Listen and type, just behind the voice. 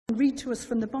read to us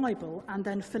from the Bible, and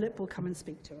then Philip will come and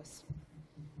speak to us.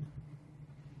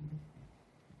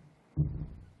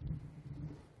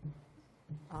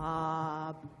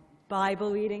 Our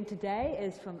Bible reading today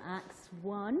is from Acts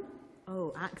 1.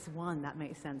 Oh, Acts 1, that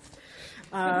makes sense.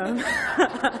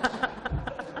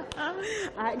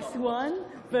 Acts 1,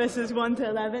 verses 1 to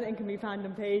 11, and can be found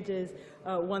on pages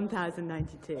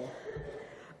 1092.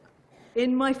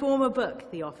 In my former book,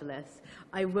 Theophilus,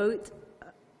 I wrote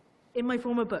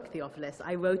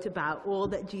about all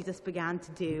that Jesus began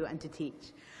to do and to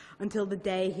teach until the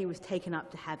day he was taken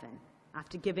up to heaven,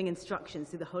 after giving instructions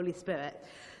through the Holy Spirit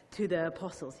to the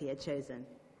apostles he had chosen.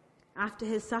 After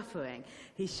his suffering,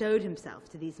 he showed himself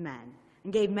to these men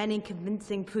and gave many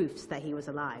convincing proofs that he was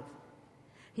alive.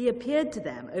 He appeared to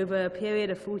them over a period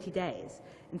of 40 days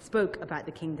and spoke about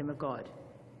the kingdom of God.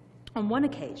 On one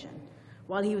occasion,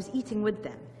 while he was eating with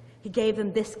them, he gave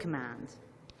them this command: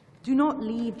 "Do not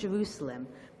leave Jerusalem,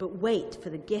 but wait for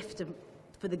the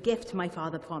gift my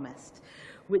Father promised,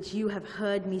 which you have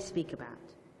heard me speak about.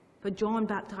 For John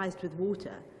baptized with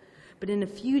water, but in a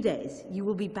few days you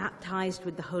will be baptized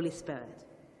with the Holy Spirit."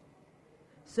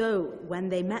 So when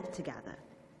they met together,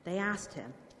 they asked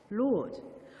him, "Lord,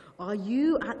 are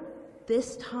you at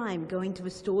this time going to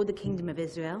restore the kingdom of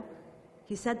Israel?"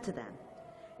 He said to them,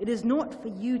 "It is not for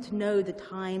you to know the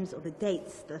times or the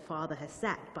dates the Father has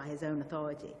set by his own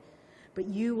authority, but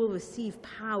you will receive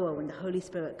power when the Holy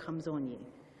Spirit comes on you.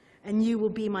 And you will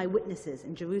be my witnesses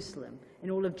in Jerusalem, in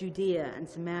all of Judea and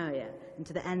Samaria, and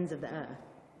to the ends of the earth."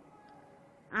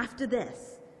 After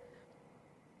this,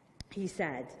 he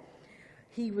said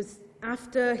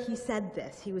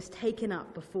this, he was taken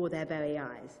up before their very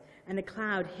eyes, and a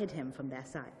cloud hid him from their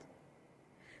sight.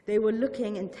 They were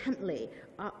looking intently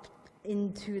up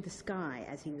into the sky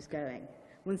as he was going,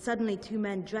 when suddenly 2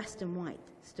 men dressed in white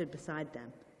stood beside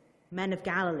them. "Men of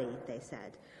Galilee," they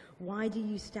said, "why do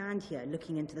you stand here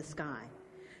looking into the sky?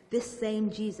 This same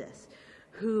Jesus,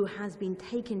 who has been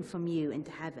taken from you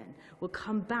into heaven, will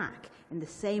come back in the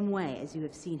same way as you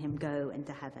have seen him go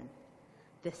into heaven."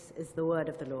 This is the word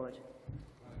of the Lord.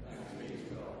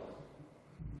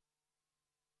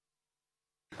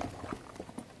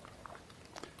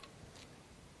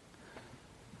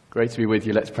 Great to be with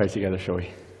you. Let's pray together, shall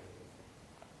we?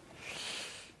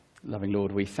 Loving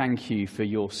Lord, we thank you for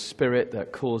your Spirit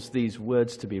that caused these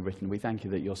words to be written. We thank you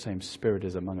that your same Spirit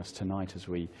is among us tonight as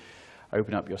we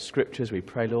open up your scriptures. We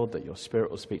pray, Lord, that your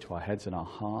Spirit will speak to our heads and our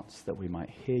hearts, that we might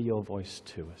hear your voice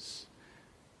to us.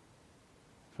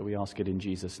 For we ask it in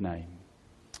Jesus' name.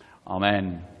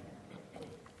 Amen.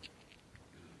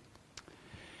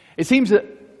 It seems that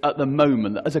at the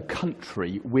moment that as a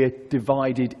country we're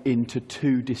divided into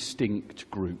 2 distinct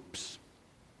groups.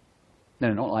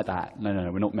 No, not like that.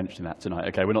 No, we're not mentioning that tonight.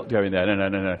 Okay, we're not going there.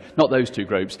 No. Not those 2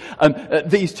 groups.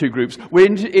 These 2 groups. We're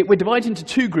divided into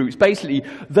 2 groups, basically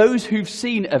those who've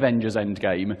seen Avengers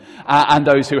Endgame and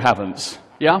those who haven't.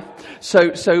 Yeah?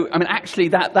 So I mean, actually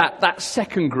that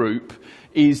second group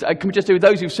is, can we just do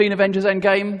those who've seen Avengers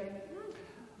Endgame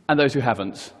and those who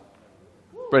haven't?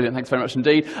 Brilliant, thanks very much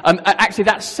indeed. Actually,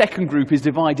 that second group is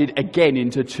divided again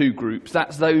into 2 groups.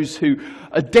 That's those who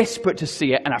are desperate to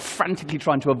see it and are frantically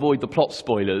trying to avoid the plot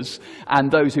spoilers, and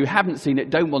those who haven't seen it,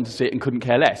 don't want to see it, and couldn't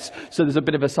care less. So there's a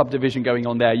bit of a subdivision going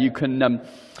on there. You can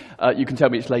tell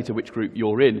me later which group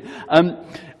you're in.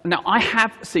 Now, I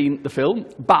have seen the film,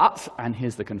 but, and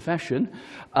here's the confession,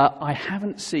 I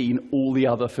haven't seen all the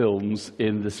other films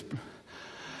in this...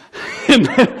 in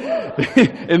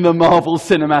the Marvel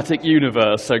Cinematic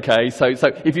Universe, okay? So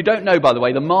if you don't know, by the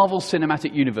way, the Marvel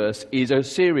Cinematic Universe is a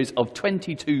series of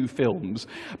 22 films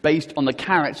based on the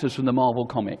characters from the Marvel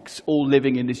comics, all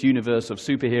living in this universe of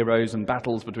superheroes and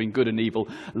battles between good and evil,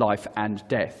 life and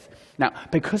death. Now,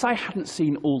 because I hadn't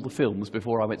seen all the films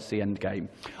before I went to see Endgame,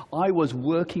 I was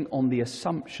working on the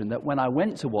assumption that when I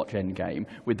went to watch Endgame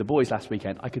with the boys last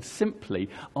weekend, I could simply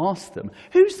ask them,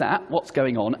 "Who's that? What's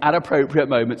going on?" at appropriate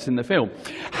moments in the film.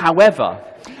 However,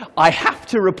 I have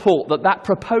to report that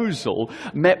proposal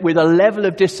met with a level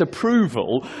of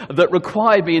disapproval that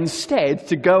required me instead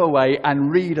to go away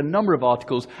and read a number of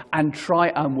articles and try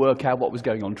and work out what was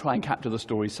going on, try and capture the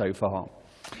story so far.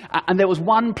 And there was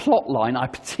one plot line I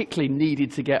particularly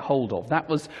needed to get hold of. That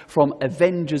was from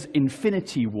Avengers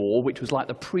Infinity War, which was like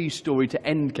the pre-story to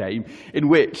Endgame, in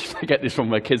which, I get this from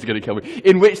my kids are going to kill me,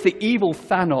 in which the evil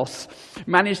Thanos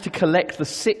managed to collect the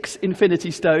 6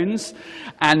 Infinity Stones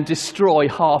and destroy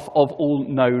half of all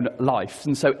known life.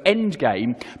 And so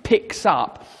Endgame picks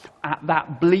up at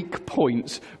that bleak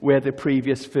point where the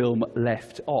previous film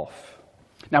left off.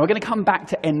 Now, we're going to come back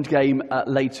to Endgame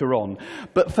later on.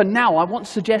 But for now, I want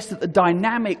to suggest that the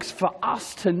dynamics for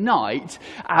us tonight,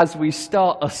 as we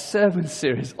start a sermon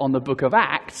series on the book of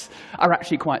Acts, are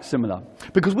actually quite similar.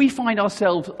 Because we find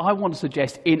ourselves, I want to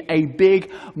suggest, in a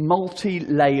big,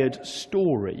 multi-layered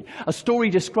story. A story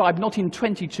described not in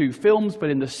 22 films, but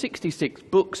in the 66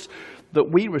 books that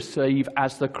we receive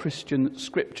as the Christian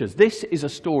scriptures. This is a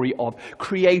story of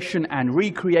creation and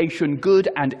recreation, good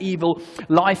and evil,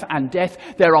 life and death.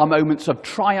 There are moments of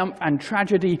triumph and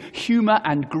tragedy, humor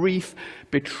and grief,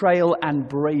 betrayal and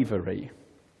bravery.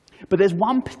 But there's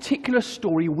one particular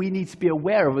story we need to be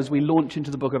aware of as we launch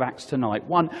into the book of Acts tonight.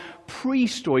 One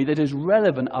pre-story that is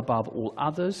relevant above all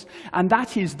others, and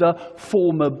that is the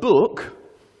former book,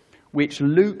 which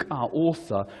Luke, our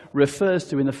author, refers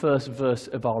to in the first verse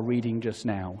of our reading just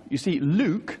now. You see,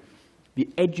 Luke, the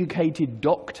educated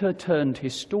doctor turned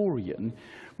historian,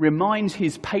 reminds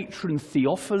his patron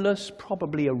Theophilus,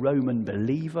 probably a Roman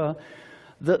believer,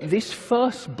 that this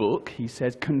first book, he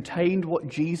says, contained what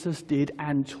Jesus did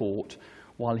and taught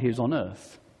while he was on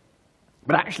earth.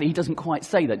 But actually, he doesn't quite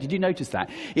say that. Did you notice that?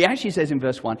 He actually says in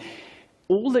verse 1,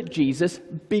 all that Jesus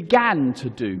began to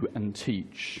do and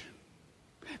teach.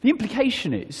 The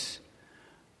implication is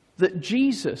that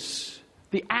Jesus,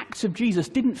 the acts of Jesus,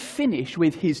 didn't finish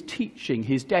with his teaching,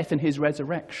 his death and his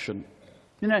resurrection.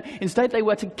 Instead they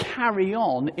were to carry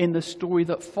on in the story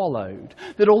that followed.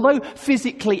 That although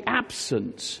physically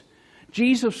absent,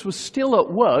 Jesus was still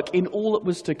at work in all that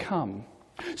was to come.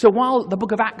 So while the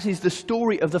book of Acts is the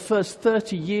story of the first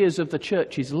 30 years of the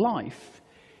church's life,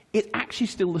 it's actually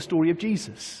still the story of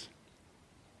Jesus.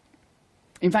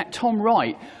 In fact, Tom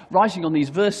Wright, writing on these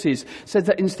verses, says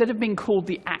that instead of being called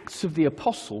the Acts of the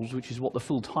Apostles, which is what the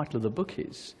full title of the book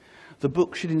is, the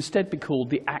book should instead be called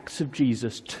the Acts of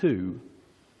Jesus 2.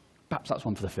 Perhaps that's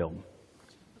one for the film.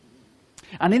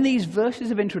 And in these verses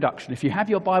of introduction, if you have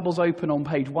your Bibles open on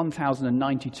page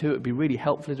 1092, it would be really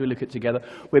helpful as we look at it together.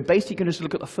 We're basically going to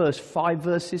look at the first 5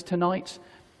 verses tonight.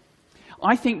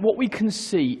 I think what we can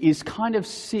see is kind of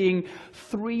seeing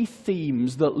 3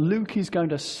 themes that Luke is going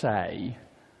to say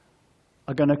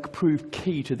are going to prove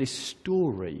key to this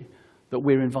story that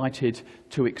we're invited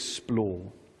to explore.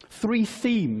 3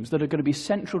 themes that are going to be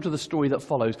central to the story that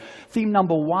follows. Theme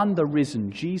number 1, the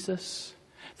risen Jesus.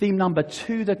 Theme number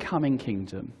 2, the coming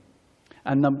kingdom.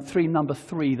 And theme number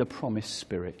 3, the promised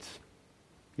Spirit.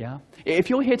 Yeah? If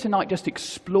you're here tonight just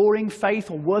exploring faith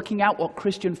or working out what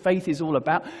Christian faith is all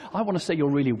about, I want to say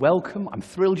you're really welcome. I'm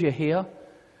thrilled you're here.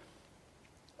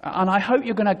 And I hope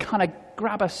you're going to kind of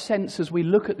grab a sense as we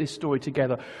look at this story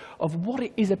together of what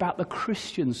it is about the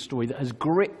Christian story that has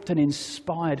gripped and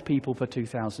inspired people for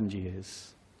 2,000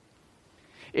 years.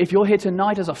 If you're here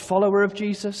tonight as a follower of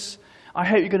Jesus, I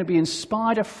hope you're going to be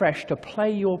inspired afresh to play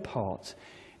your part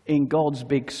in God's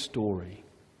big story.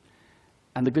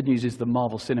 And the good news is the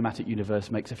Marvel Cinematic Universe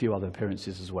makes a few other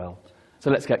appearances as well. So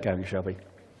let's get going, shall we?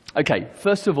 Okay,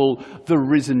 first of all, the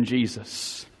risen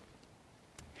Jesus.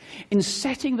 In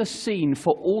setting the scene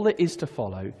for all that is to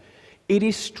follow, it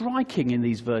is striking in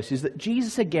these verses that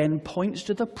Jesus again points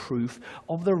to the proof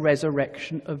of the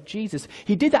resurrection of Jesus.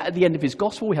 He did that at the end of his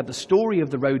gospel. We had the story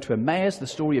of the road to Emmaus, the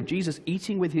story of Jesus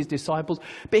eating with his disciples.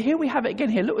 But here we have it again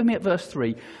here. Look with me at verse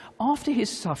 3. After his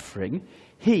suffering,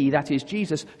 he, that is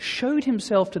Jesus, showed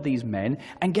himself to these men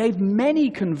and gave many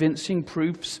convincing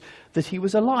proofs that he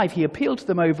was alive. He appealed to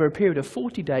them over a period of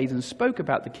 40 days and spoke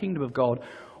about the kingdom of God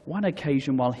one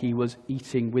occasion while he was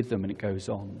eating with them, and it goes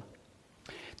on.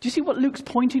 Do you see what Luke's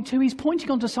pointing to? He's pointing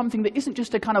onto something that isn't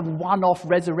just a kind of one-off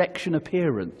resurrection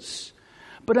appearance,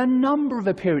 but a number of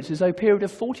appearances over a period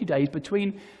of 40 days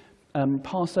between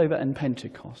Passover and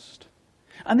Pentecost.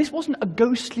 And this wasn't a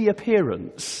ghostly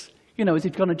appearance, as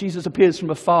if kind of Jesus appears from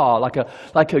afar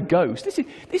like a ghost.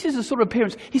 This is a sort of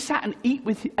appearance. He sat and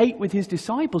ate with his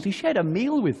disciples. He shared a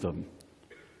meal with them.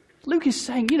 Luke is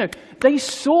saying, they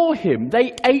saw him,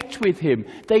 they ate with him,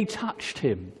 they touched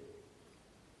him.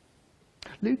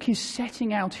 Luke is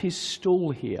setting out his stall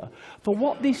here for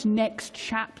what this next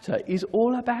chapter is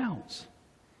all about.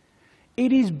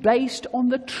 It is based on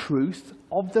the truth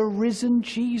of the risen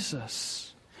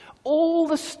Jesus. All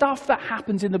the stuff that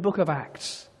happens in the book of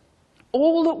Acts,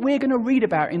 all that we're going to read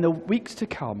about in the weeks to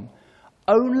come,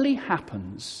 only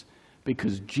happens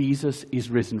because Jesus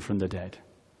is risen from the dead.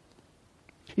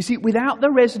 You see, without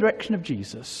the resurrection of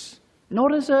Jesus,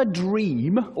 not as a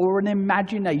dream or an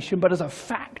imagination, but as a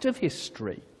fact of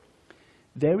history,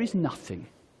 there is nothing.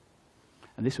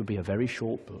 And this would be a very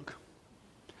short book.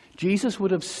 Jesus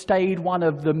would have stayed one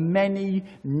of the many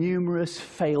numerous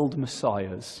failed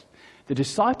messiahs. The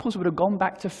disciples would have gone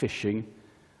back to fishing,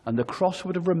 and the cross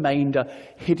would have remained a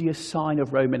hideous sign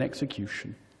of Roman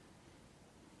execution.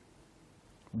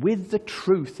 With the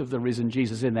truth of the risen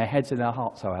Jesus in their heads and their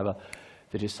hearts, however,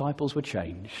 the disciples were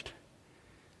changed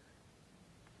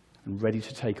and ready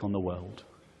to take on the world.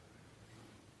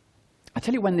 I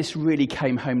tell you when this really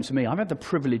came home to me. I've had the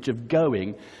privilege of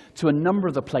going to a number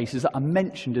of the places that are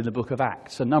mentioned in the book of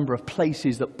Acts, a number of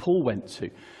places that Paul went to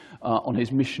on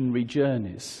his missionary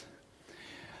journeys.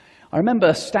 I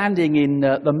remember standing in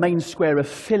the main square of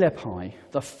Philippi,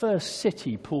 the first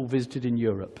city Paul visited in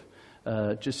Europe,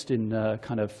 just in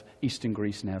kind of eastern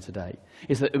Greece now today.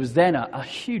 It was then a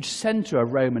huge centre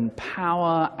of Roman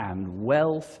power and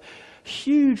wealth,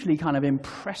 hugely kind of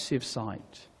impressive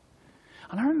sight.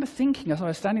 And I remember thinking as I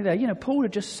was standing there, Paul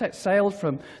had just set sail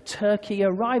from Turkey,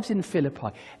 arrives in Philippi.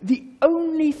 The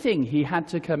only thing he had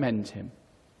to commend him,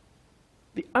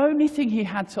 the only thing he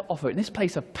had to offer in this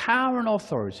place of power and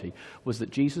authority was that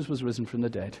Jesus was risen from the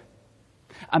dead.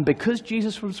 And because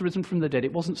Jesus was risen from the dead,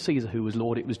 it wasn't Caesar who was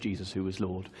Lord, it was Jesus who was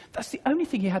Lord. That's the only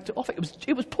thing he had to offer.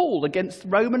 It was Paul against the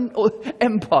Roman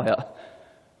Empire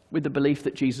with the belief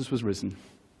that Jesus was risen.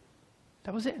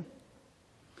 That was it.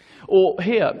 Or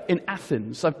here in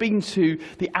Athens, I've been to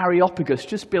the Areopagus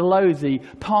just below the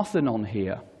Parthenon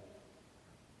here.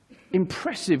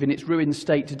 Impressive in its ruined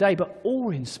state today, but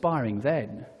awe-inspiring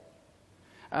then.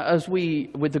 As we,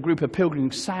 with the group of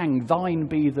pilgrims, sang, "Thine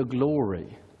be the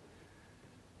glory,"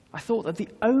 I thought that the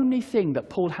only thing that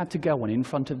Paul had to go on in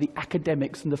front of the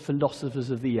academics and the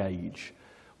philosophers of the age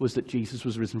was that Jesus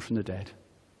was risen from the dead.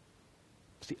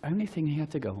 It's the only thing he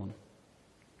had to go on.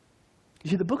 You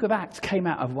see, the book of Acts came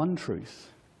out of one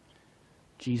truth.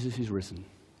 Jesus is risen.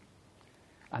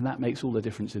 And that makes all the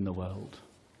difference in the world.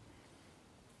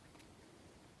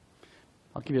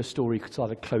 I'll give you a story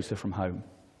slightly closer from home.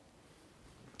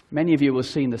 Many of you will have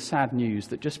seen the sad news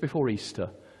that just before Easter,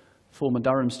 former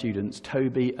Durham students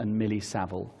Toby and Millie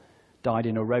Saville died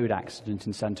in a road accident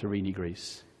in Santorini,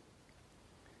 Greece.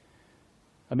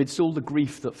 Amidst all the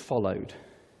grief that followed,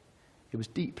 it was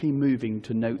deeply moving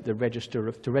to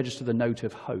register the note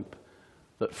of hope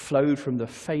that flowed from the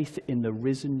faith in the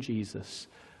risen Jesus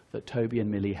that Toby and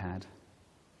Millie had.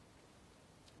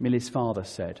 Millie's father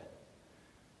said,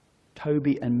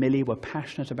 "Toby and Millie were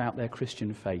passionate about their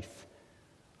Christian faith,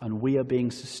 and we are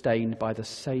being sustained by the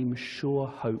same sure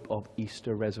hope of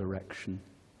Easter resurrection."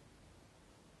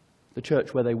 The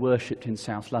church where they worshipped in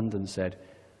South London said,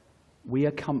 "We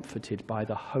are comforted by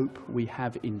the hope we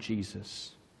have in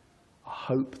Jesus, a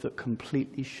hope that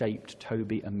completely shaped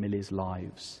Toby and Millie's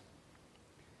lives.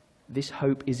 This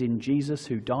hope is in Jesus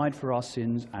who died for our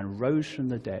sins and rose from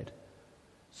the dead,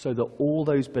 so that all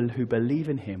those who believe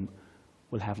in him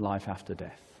will have life after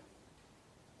death."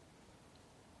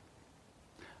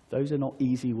 Those are not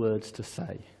easy words to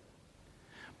say,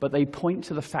 but they point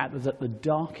to the fact that at the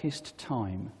darkest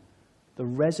time, the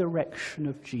resurrection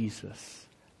of Jesus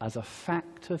as a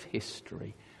fact of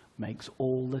history makes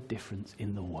all the difference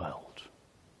in the world.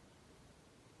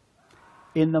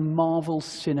 In the Marvel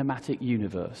Cinematic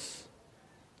Universe,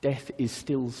 death is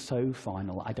still so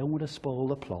final. I don't want to spoil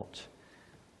the plot,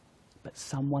 but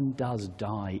someone does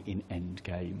die in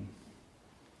Endgame.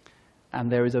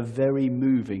 And there is a very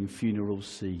moving funeral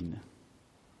scene.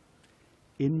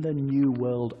 In the new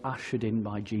world ushered in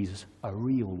by Jesus, a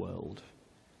real world,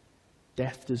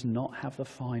 death does not have the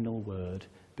final word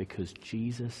because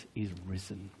Jesus is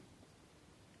risen.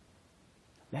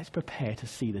 Let's prepare to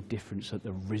see the difference that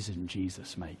the risen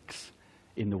Jesus makes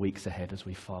in the weeks ahead as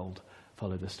we follow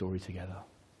the story together.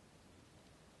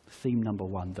 Theme number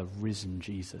one, the risen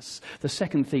Jesus. The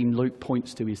second theme Luke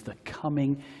points to is the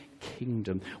coming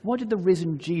kingdom. What did the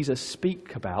risen Jesus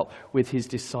speak about with his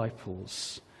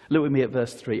disciples? Look with me at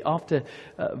verse 3.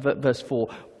 Verse 4,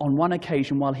 on one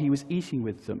occasion while he was eating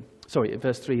with them,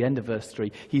 verse 3, end of verse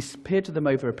 3, he appeared to them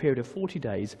over a period of 40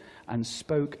 days and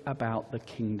spoke about the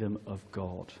kingdom of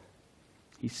God.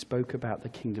 He spoke about the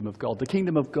kingdom of God. The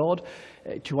kingdom of God,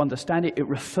 to understand it, it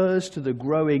refers to the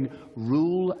growing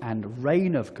rule and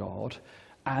reign of God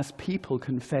as people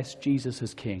confess Jesus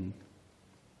as king.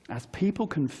 As people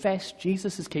confess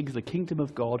Jesus as king, the kingdom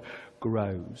of God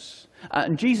grows.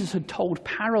 And Jesus had told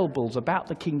parables about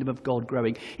the kingdom of God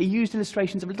growing. He used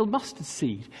illustrations of a little mustard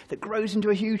seed that grows into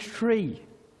a huge tree,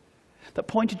 that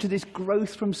pointed to this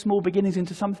growth from small beginnings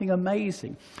into something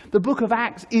amazing. The book of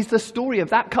Acts is the story of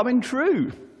that coming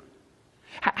true.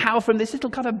 How from this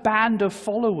little kind of band of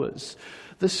followers,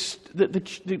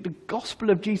 the gospel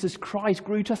of Jesus Christ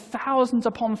grew to thousands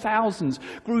upon thousands,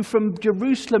 grew from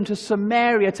Jerusalem to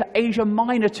Samaria to Asia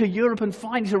Minor to Europe and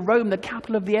finally to Rome, the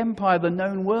capital of the empire, the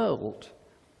known world.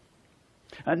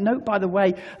 Note, by the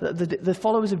way, that the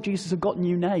followers of Jesus have got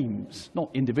new names. Not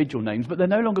individual names, but they're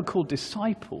no longer called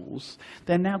disciples.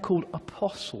 They're now called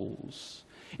apostles.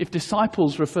 If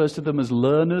disciples refers to them as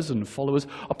learners and followers,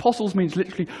 apostles means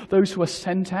literally those who are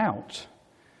sent out.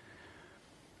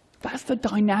 That's the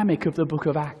dynamic of the book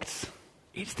of Acts.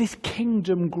 It's this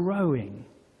kingdom growing.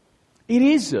 It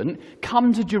isn't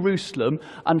come to Jerusalem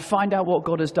and find out what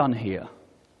God has done here.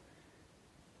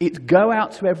 It's go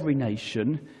out to every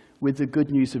nation with the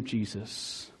good news of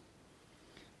Jesus.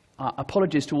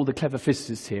 Apologies to all the clever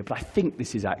physicists here, but I think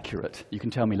this is accurate. You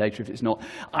can tell me later if it's not.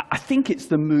 I think it's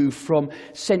the move from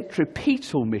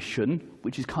centripetal mission,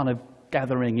 which is kind of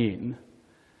gathering in,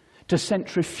 to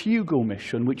centrifugal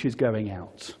mission, which is going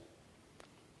out.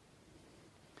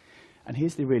 And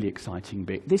here's the really exciting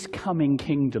bit. This coming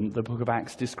kingdom the book of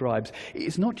Acts describes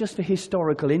is not just a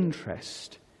historical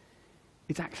interest.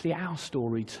 It's actually our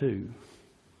story too.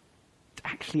 It's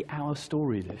actually our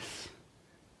story, this.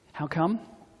 How come?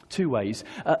 Two ways.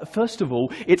 First of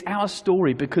all, it's our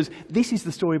story because this is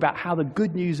the story about how the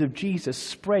good news of Jesus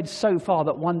spread so far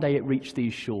that one day it reached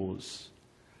these shores.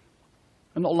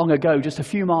 And not long ago, just a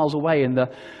few miles away in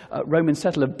the Roman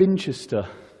settler of Binchester,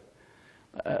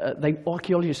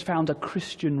 archaeologists found a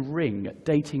Christian ring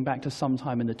dating back to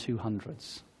sometime in the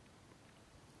 200s.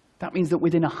 That means that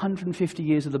within 150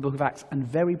 years of the book of Acts, and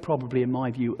very probably, in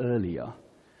my view, earlier,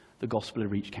 the gospel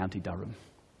had reached County Durham.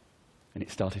 And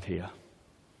it started here.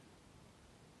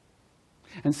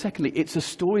 And secondly, it's a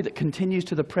story that continues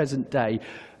to the present day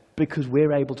because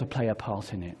we're able to play a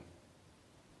part in it.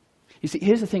 You see,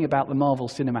 here's the thing about the Marvel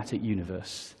Cinematic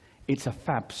Universe. It's a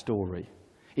fab story.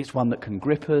 It's one that can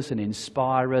grip us and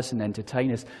inspire us and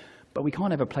entertain us, but we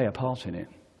can't ever play a part in it.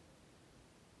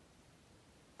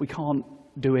 We can't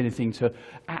do anything to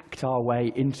act our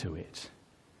way into it.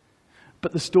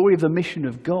 But the story of the mission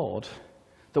of God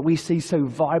that we see so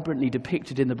vibrantly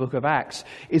depicted in the book of Acts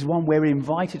is one we're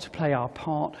invited to play our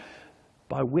part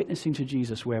by witnessing to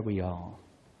Jesus where we are.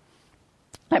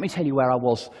 Let me tell you where I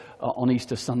was on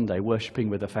Easter Sunday, worshipping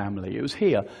with a family. It was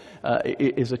here.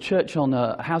 It is a church on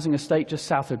a housing estate just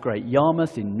south of Great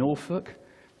Yarmouth in Norfolk.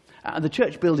 The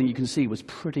church building, you can see, was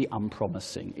pretty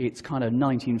unpromising. It's kind of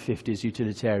 1950s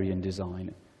utilitarian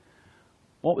design.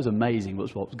 What was amazing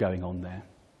was what was going on there.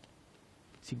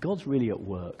 See, God's really at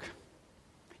work.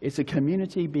 It's a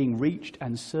community being reached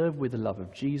and served with the love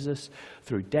of Jesus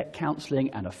through debt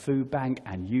counselling and a food bank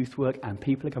and youth work, and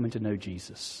people are coming to know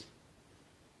Jesus.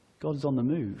 God's on the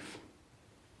move.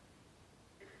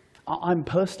 I'm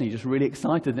personally just really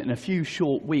excited that in a few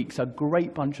short weeks, a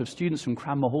great bunch of students from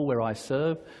Cranmer Hall, where I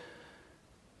serve,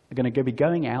 are going to be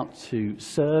going out to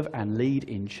serve and lead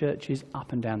in churches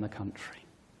up and down the country.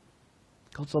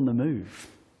 God's on the move.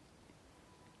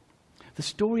 The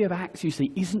story of Acts, you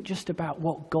see, isn't just about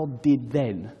what God did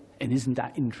then, and isn't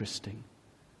that interesting?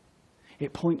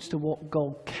 It points to what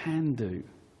God can do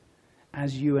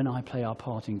as you and I play our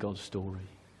part in God's story.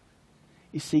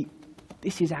 You see,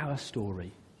 this is our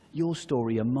story, your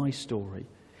story and my story.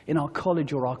 In our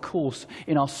college or our course,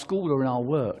 in our school or in our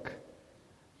work,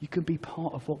 you can be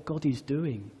part of what God is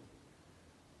doing.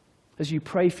 As you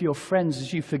pray for your friends,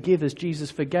 as you forgive as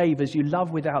Jesus forgave, as you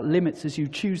love without limits, as you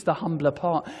choose the humbler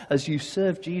part, as you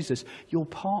serve Jesus, you're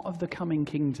part of the coming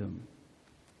kingdom.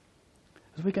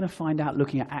 As we're going to find out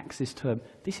looking at Acts this term,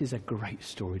 this is a great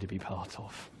story to be part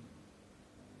of.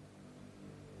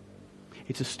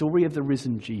 It's a story of the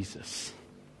risen Jesus.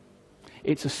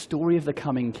 It's a story of the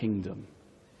coming kingdom.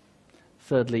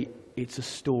 Thirdly, it's a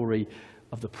story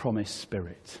of the promised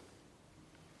Spirit.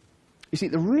 You see,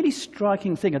 the really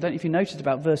striking thing, I don't know if you noticed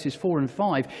about verses 4 and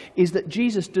 5, is that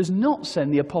Jesus does not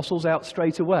send the apostles out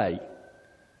straight away.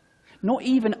 Not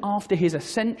even after his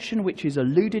ascension, which is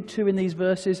alluded to in these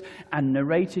verses and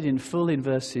narrated in full in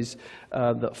verses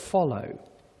that follow.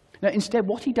 Now, instead,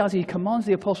 what he does, he commands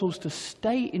the apostles to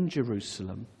stay in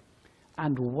Jerusalem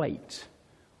and wait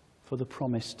for the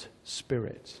promised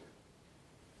Spirit.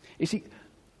 You see,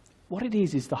 what it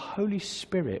is the Holy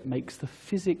Spirit makes the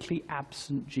physically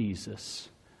absent Jesus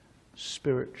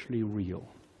spiritually real.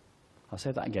 I'll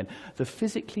say that again.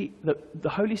 The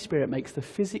Holy Spirit makes the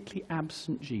physically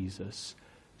absent Jesus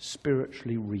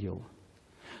spiritually real.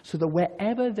 So that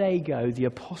wherever they go, the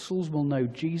apostles will know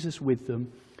Jesus with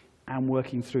them and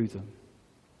working through them.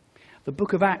 The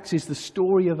book of Acts is the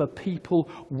story of a people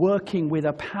working with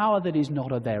a power that is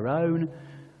not of their own,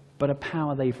 but a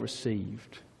power they've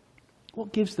received.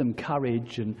 What gives them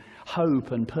courage and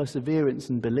hope and perseverance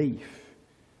and belief?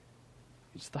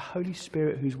 It's the Holy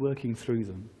Spirit who's working through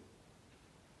them.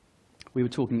 We were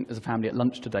talking as a family at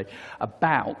lunch today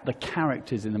about the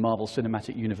characters in the Marvel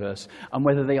Cinematic Universe and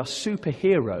whether they are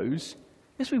superheroes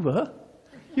Yes, we were.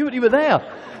 You were there.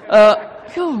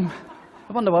 God,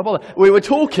 I wonder why I bother. We were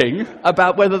talking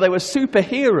about whether they were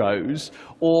superheroes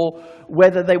or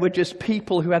whether they were just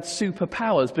people who had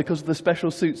superpowers because of the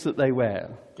special suits that they wear.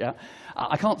 Yeah?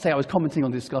 I can't say I was commenting on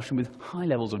the discussion with high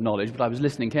levels of knowledge, but I was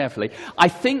listening carefully. I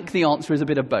think the answer is a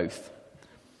bit of both.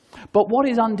 But what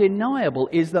is undeniable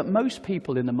is that most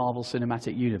people in the Marvel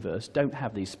Cinematic Universe don't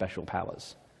have these special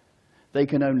powers. They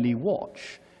can only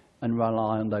watch and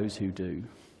rely on those who do.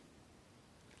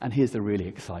 And here's the really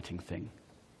exciting thing.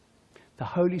 The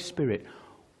Holy Spirit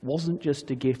wasn't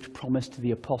just a gift promised to the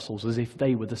apostles as if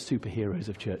they were the superheroes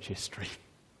of church history.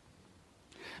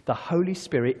 The Holy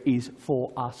Spirit is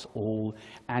for us all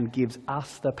and gives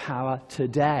us the power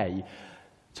today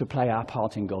to play our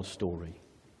part in God's story.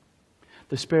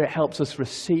 The Spirit helps us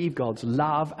receive God's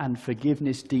love and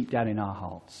forgiveness deep down in our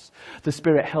hearts. The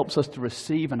Spirit helps us to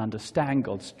receive and understand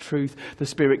God's truth. The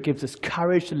Spirit gives us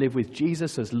courage to live with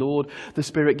Jesus as Lord. The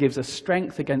Spirit gives us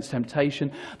strength against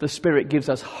temptation. The Spirit gives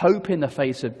us hope in the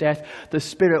face of death. The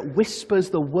Spirit whispers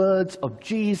the words of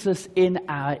Jesus in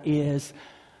our ears.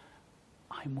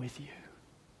 I'm with you.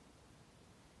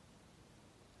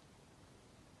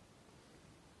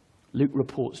 Luke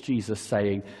reports Jesus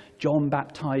saying, John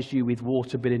baptized you with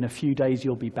water, but in a few days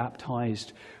you'll be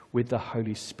baptized with the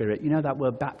Holy Spirit. You know that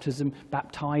word baptism,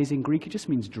 baptize in Greek, it just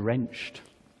means drenched.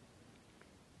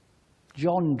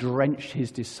 John drenched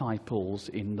his disciples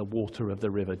in the water of the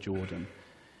River Jordan.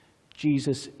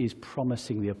 Jesus is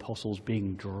promising the apostles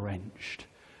being drenched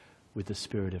with the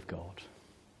Spirit of God.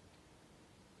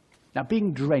 Now,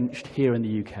 being drenched here in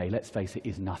the UK, let's face it,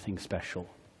 is nothing special,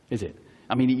 is it?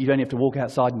 I mean, you only have to walk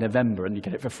outside in November and you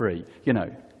get it for free, you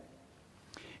know.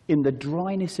 In the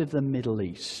dryness of the Middle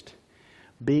East,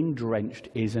 being drenched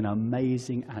is an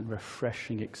amazing and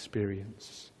refreshing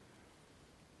experience.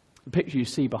 The picture you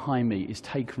see behind me is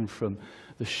taken from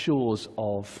the shores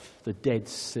of the Dead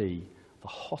Sea, the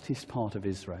hottest part of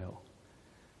Israel.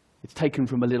 It's taken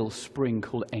from a little spring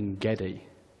called En-Gedi,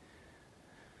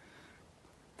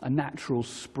 a natural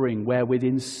spring where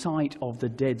within sight of the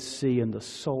Dead Sea and the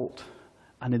salt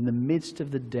and in the midst of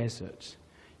the desert,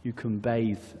 you can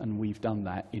bathe, and we've done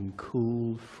that, in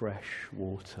cool, fresh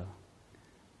water.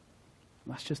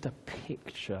 That's just a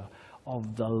picture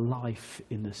of the life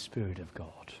in the Spirit of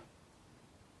God.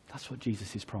 That's what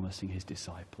Jesus is promising his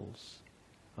disciples,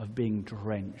 of being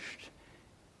drenched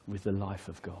with the life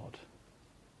of God.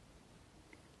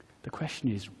 The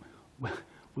question is,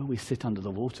 will we sit under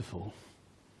the waterfall?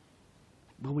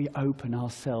 Will we open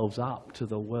ourselves up to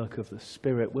the work of the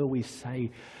Spirit? Will we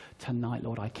say tonight,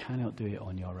 Lord, I cannot do it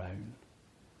on your own.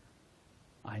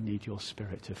 I need your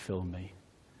Spirit to fill me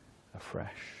afresh.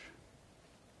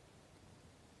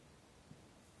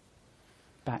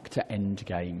 Back to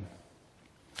Endgame.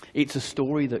 It's a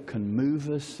story that can move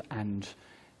us and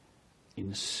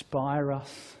inspire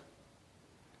us,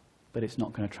 but it's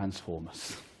not going to transform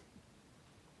us.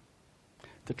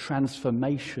 The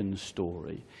transformation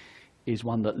story is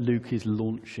one that Luke is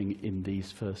launching in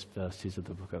these first verses of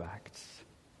the book of Acts.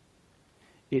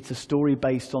 It's a story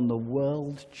based on the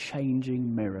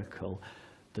world-changing miracle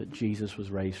that Jesus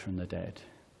was raised from the dead.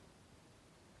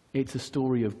 It's a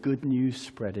story of good news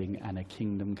spreading and a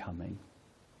kingdom coming.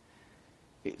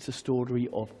 It's a story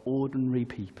of ordinary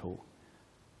people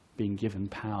being given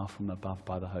power from above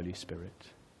by the Holy Spirit.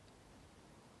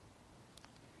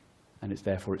 And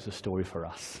therefore it's a story for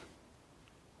us.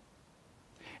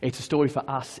 It's a story for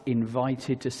us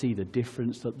invited to see the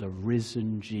difference that the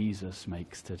risen Jesus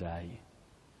makes today.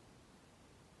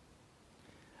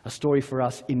 A story for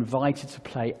us invited to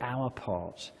play our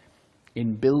part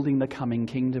in building the coming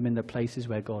kingdom in the places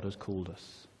where God has called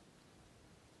us.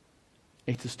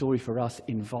 It's a story for us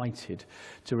invited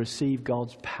to receive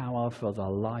God's power for the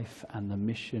life and the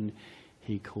mission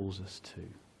he calls us to.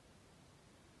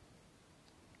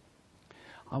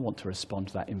 I want to respond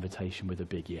to that invitation with a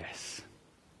big yes.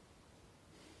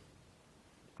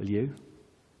 Will you?